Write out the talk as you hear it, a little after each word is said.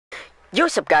Yo,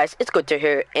 what's up, guys? It's Good to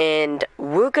here, and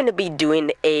we're gonna be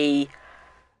doing a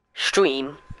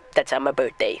stream that's on my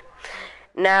birthday.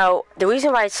 Now, the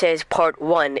reason why it says part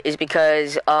 1 is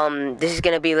because this is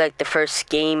gonna be like the first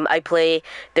game I play.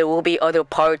 There will be other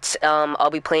parts. I'll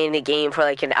be playing the game for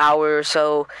like an hour or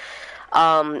so.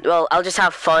 Well, I'll just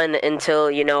have fun until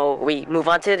we move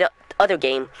on to the other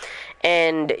game,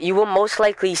 and you will most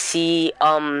likely see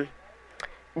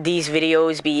these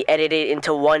videos be edited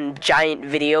into one giant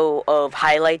video of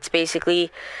highlights,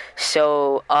 basically.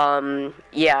 So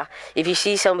yeah, if you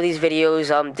see some of these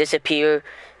videos disappear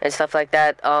and stuff like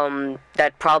that,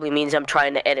 that probably means I'm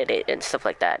trying to edit it and stuff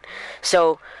like that.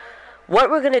 So what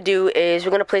we're gonna do is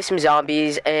we're gonna play some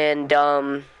zombies, and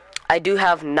I do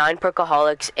have 9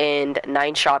 perkaholics and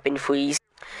 9 shopping frees.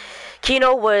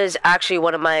 Kino was actually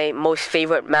one of my most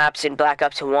favorite maps in Black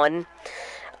Ops 1.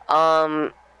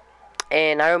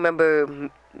 And I remember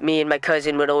me and my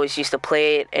cousin would always used to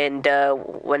play it, and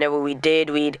whenever we did,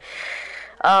 we'd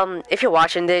if you're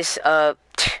watching this,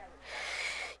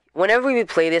 whenever we would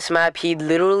play this map, he'd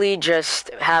literally just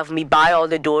have me buy all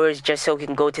the doors just so he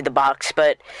can go to the box.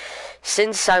 But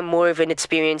since I'm more of an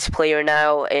experienced player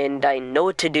now and I know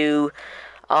what to do,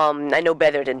 I know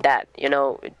better than that,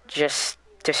 just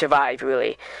to survive,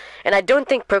 really. And I don't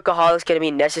think perkaholic is gonna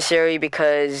be necessary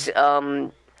because I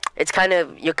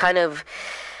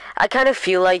kind of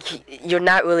feel like you're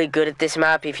not really good at this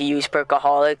map if you use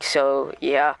perkaholic. So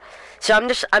yeah, so I'm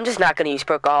just not gonna use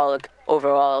perkaholic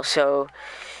overall. So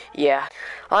yeah,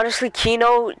 honestly,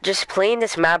 Kino, just playing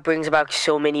this map brings back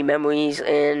so many memories,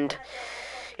 and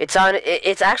it's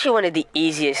actually one of the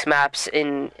easiest maps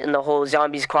in the whole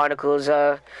Zombies Chronicles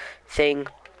thing.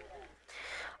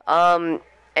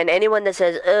 And anyone that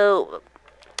says, oh,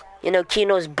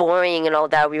 Kino's boring and all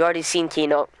that, we've already seen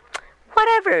Kino.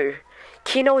 Whatever.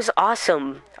 Kino is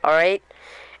awesome, alright?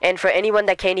 And for anyone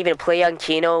that can't even play on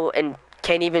Kino and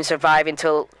can't even survive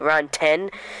until round 10,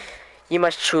 you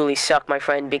must truly suck, my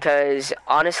friend, because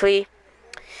honestly,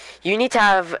 you need to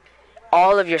have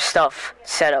all of your stuff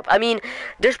set up. I mean,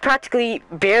 there's practically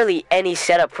barely any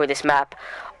setup for this map.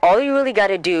 All you really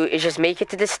gotta do is just make it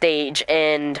to the stage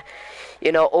and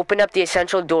open up the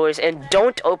essential doors, and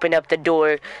don't open up the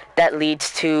door that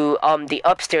leads to the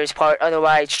upstairs part.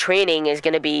 Otherwise, training is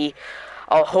gonna be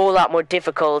a whole lot more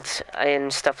difficult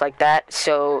and stuff like that.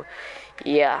 So,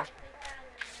 yeah.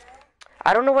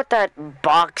 I don't know what that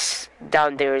box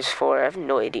down there is for. I have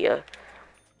no idea.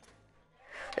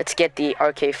 Let's get the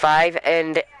RK5,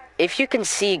 and if you can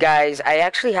see, guys, I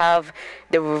actually have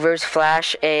the reverse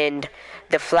flash and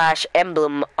the flash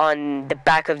emblem on the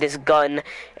back of this gun,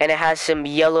 and it has some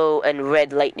yellow and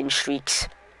red lightning streaks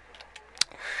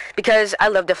because I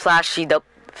love the Flash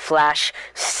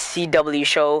CW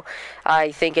show.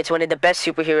 I think it's one of the best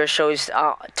superhero shows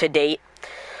to date,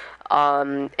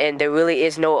 and there really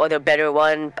is no other better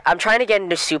one. I'm trying to get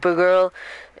into Supergirl,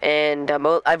 and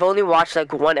I've only watched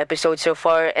like 1 episode so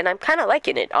far, and I'm kind of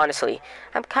liking it, honestly.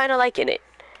 I'm kind of liking it.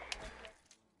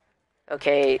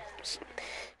 Okay,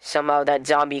 somehow that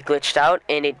zombie glitched out,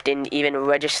 and it didn't even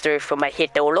register for my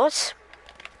hitolos.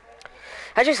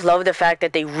 I just love the fact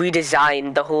that they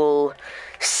redesigned the whole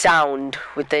sound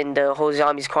within the whole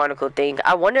Zombies Chronicle thing.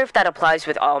 I wonder if that applies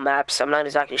with all maps. I'm not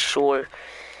exactly sure.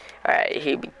 Alright,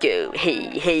 here we go.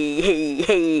 Hey, hey, hey,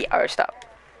 hey. Alright, stop.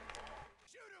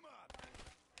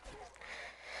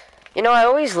 I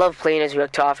always love playing as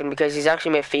Richtofen because he's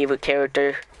actually my favorite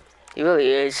character. He really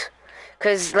is.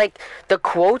 Because, like, the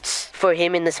quotes for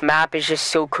him in this map is just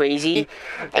so crazy.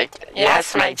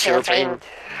 Yes, my children,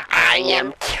 I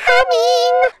am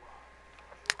coming!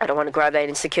 I don't want to grab that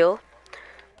insta-kill.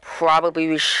 Probably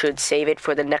we should save it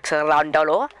for the next round.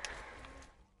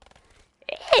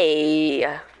 Hey,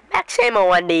 Maximo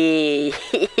Wendy!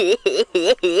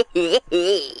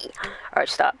 Alright,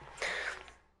 stop.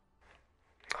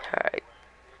 Alright.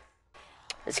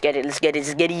 Let's get it.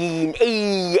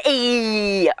 Hey,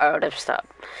 hey. Alright, stop.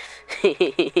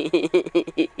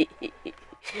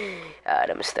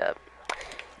 Alright, stop.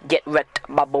 Get wrecked,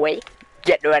 my boy.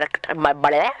 Get wrecked, my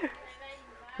buddy.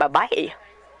 Bye-bye.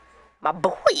 My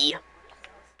boy.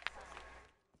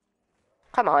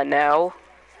 Come on now.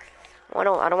 I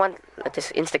don't want to let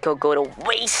this insta-kill go to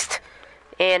waste.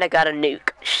 And I got a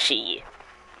nuke. Shit.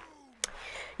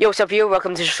 Yo, what's up, you?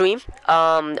 Welcome to the stream.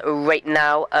 Right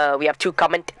now, we have 2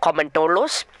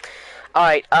 commentoros.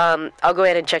 Alright, I'll go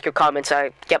ahead and check your comments. I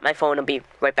get my phone and be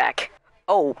right back.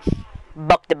 Oh,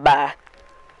 buck the bar.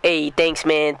 Hey, thanks,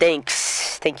 man.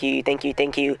 Thanks. Thank you.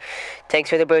 Thanks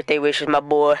for the birthday wishes, my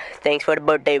boy. Thanks for the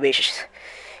birthday wishes.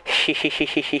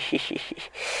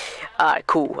 Alright,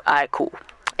 cool.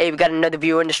 Hey, we got another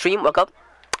viewer in the stream. Welcome.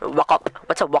 Walk up.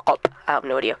 What's a walk up? I have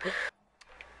no idea.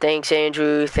 Thanks,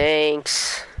 Andrew.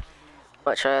 Thanks.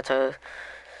 Much. I had to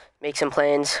make some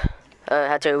plans. I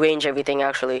had to arrange everything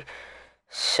actually.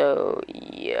 So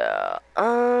yeah.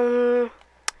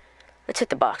 Let's hit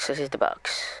the box. Let's hit the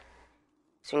box.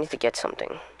 So we need to get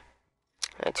something.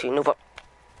 Alright, so Nova.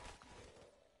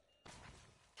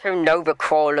 Nova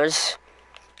crawlers.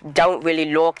 Don't really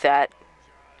look that.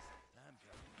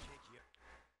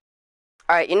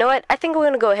 Alright, you know what? I think we're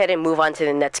gonna go ahead and move on to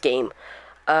the next game.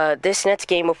 This next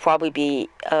game will probably be,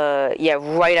 yeah,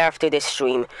 right after this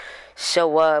stream.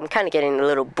 So, I'm kind of getting a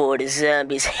little bored of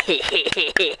zombies.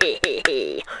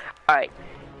 Alright.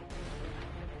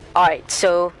 Alright,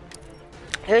 so,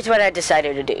 here's what I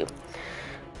decided to do.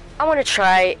 I want to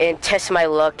try and test my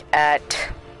luck at...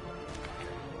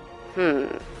 I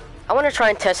want to try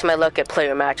and test my luck at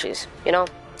player matches, you know?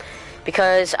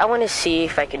 Because I want to see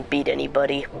if I can beat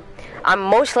anybody. I'm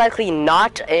most likely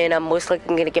not, and I'm most likely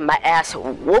going to get my ass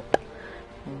whooped.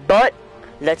 But,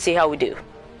 let's see how we do.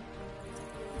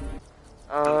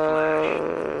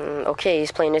 Okay,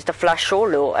 he's playing as the Flash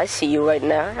Solo. I see you right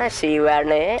now. I see you right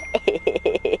now.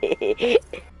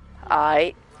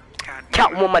 Alright.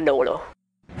 Catwoman Manolo.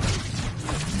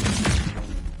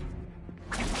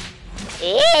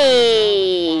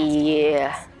 Hey!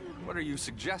 Yeah. What are you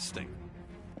suggesting?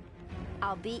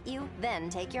 I'll beat you, then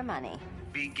take your money.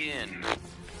 Begin.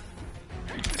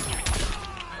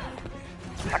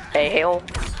 What the hell?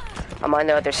 I'm on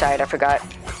the other side, I forgot.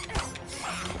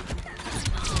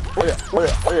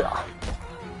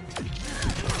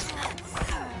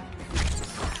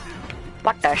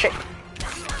 What the shit?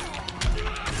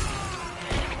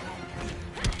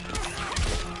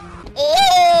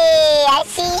 Hey, I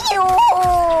see you.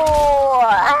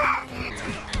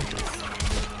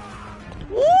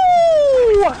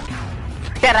 Woo!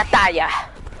 Terataya.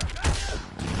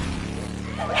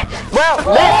 Well,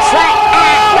 looks like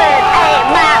Ashland ain't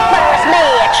my first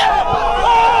match.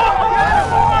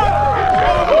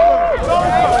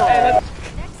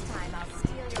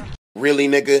 Really,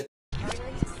 nigga?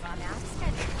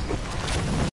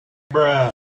 Bruh.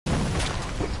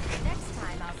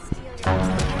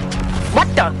 What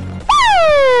the?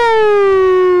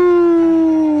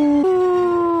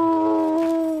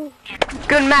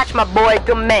 Good match, my boy.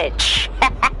 Good match.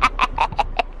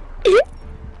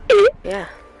 Yeah,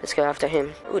 let's go after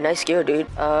him. Ooh, nice gear, dude.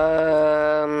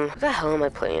 What the hell am I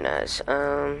playing as?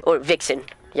 Or Vixen.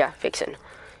 Yeah, Vixen.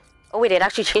 Oh wait, it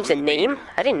actually changed the name?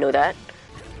 I didn't know that.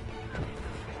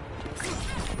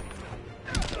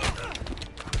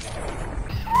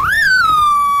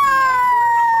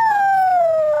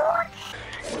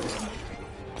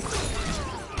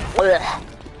 Ugh.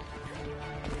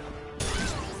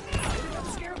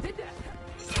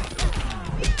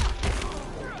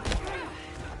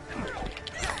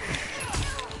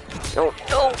 No,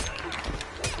 no.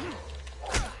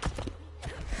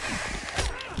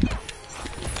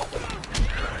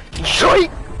 Joy!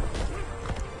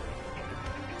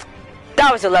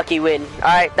 That was a lucky win.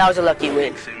 Alright, that was a lucky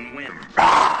win.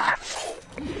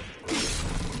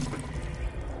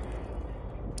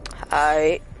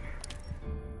 Alright.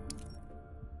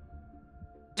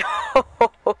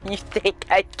 You think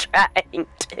I'm trying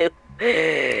to?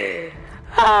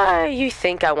 You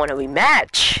think I want to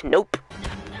rematch? Nope.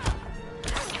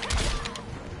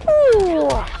 Ooh.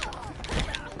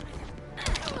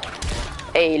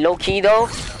 Hey, low key though.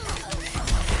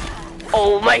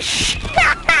 Oh my shit!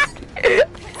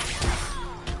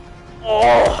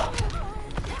 Oh.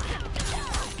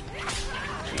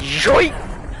 Joy.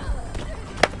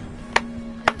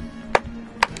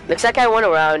 Looks like I won a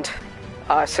round.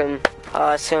 Awesome.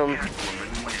 Awesome.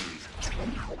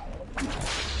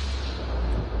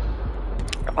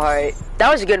 Alright. That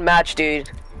was a good match,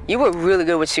 dude. You were really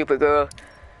good with Supergirl.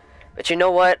 But you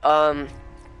know what?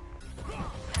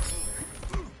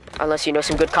 Unless you know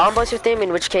some good combos with him,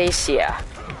 in which case, yeah.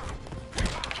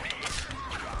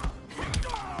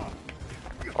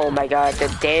 Oh my god, the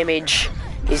damage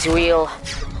is real.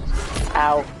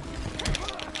 Ow.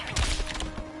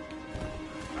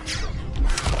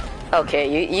 Okay,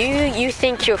 you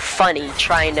think you're funny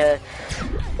trying to...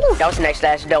 Ooh, that was a nice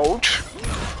last dodge.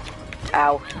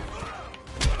 Ow.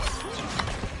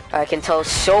 I can tell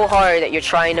so hard that you're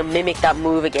trying to mimic that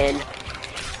move again.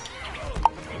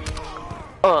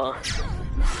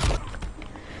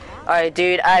 Alright,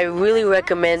 dude, I really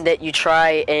recommend that you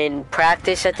try and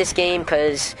practice at this game,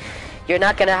 because you're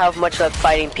not gonna have much luck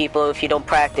fighting people if you don't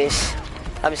practice.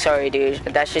 I'm sorry, dude.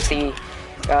 That's just the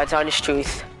God's honest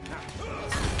truth.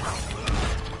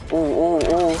 Ooh, ooh,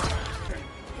 ooh.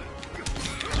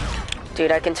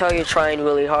 Dude, I can tell you're trying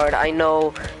really hard. I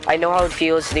know I know how it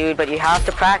feels, dude, but you have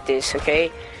to practice,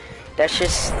 okay? It's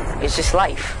just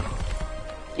life.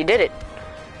 You did it.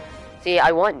 See,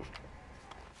 I won.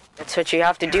 That's what you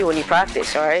have to do when you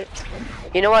practice, alright?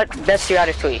 You know what? That's 3 out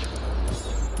of 3.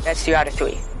 That's 3 out of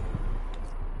 3.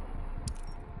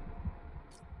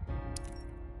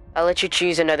 I'll let you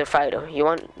choose another fighter. You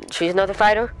want choose another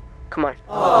fighter? Come on.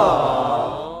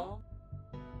 Aww.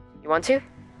 You want to?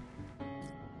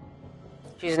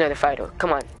 Choose another fighter.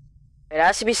 Come on. It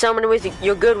has to be someone with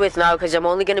you're good with now, because I'm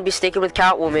only gonna be sticking with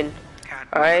Catwoman.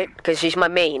 Alright? Because she's my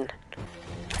main.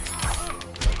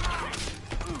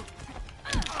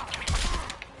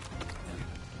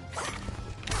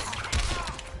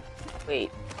 Wait.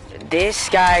 This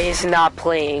guy is not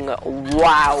playing.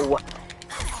 Wow.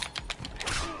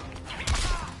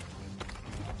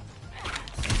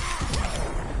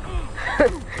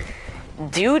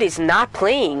 Dude is not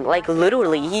playing. Like,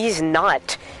 literally, he's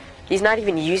not. He's not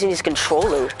even using his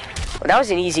controller. Well, that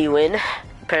was an easy win,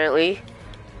 apparently.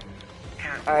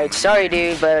 Alright, sorry,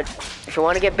 dude, but if you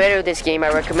want to get better at this game,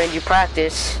 I recommend you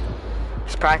practice.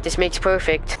 Because practice makes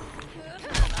perfect.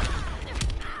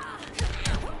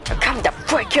 Now come the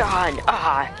frick on!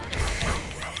 Ah!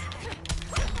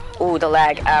 Ooh, the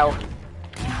lag. Ow.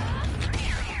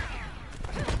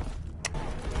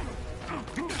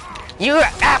 You're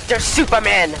after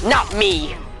Superman, not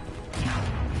me!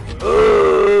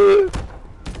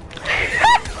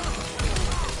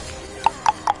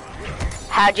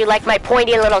 How'd you like my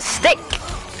pointy little stick?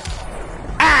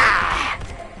 Ah!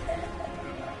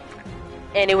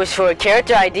 And it was for a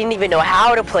character I didn't even know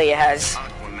how to play as.